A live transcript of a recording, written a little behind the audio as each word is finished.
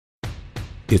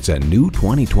It's a new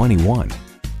 2021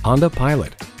 Honda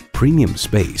Pilot. Premium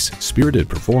space, spirited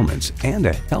performance, and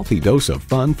a healthy dose of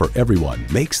fun for everyone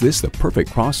makes this the perfect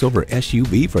crossover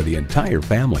SUV for the entire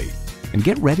family. And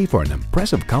get ready for an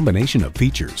impressive combination of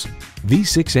features: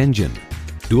 V6 engine,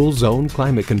 dual zone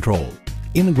climate control,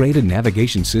 integrated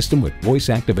navigation system with voice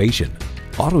activation,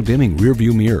 auto-dimming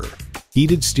rearview mirror,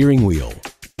 heated steering wheel,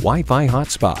 Wi-Fi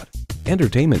hotspot,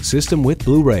 entertainment system with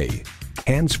Blu-ray,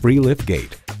 hands-free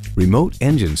liftgate, remote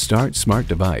engine start smart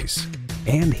device,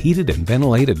 and heated and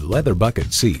ventilated leather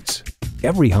bucket seats.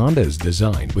 Every Honda is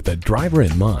designed with the driver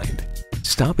in mind.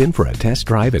 Stop in for a test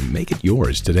drive and make it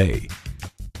yours today.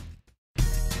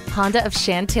 Honda of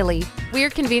Chantilly. We're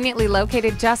conveniently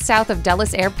located just south of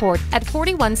Dulles Airport at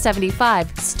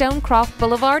 4175 Stonecroft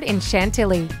Boulevard in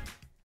Chantilly.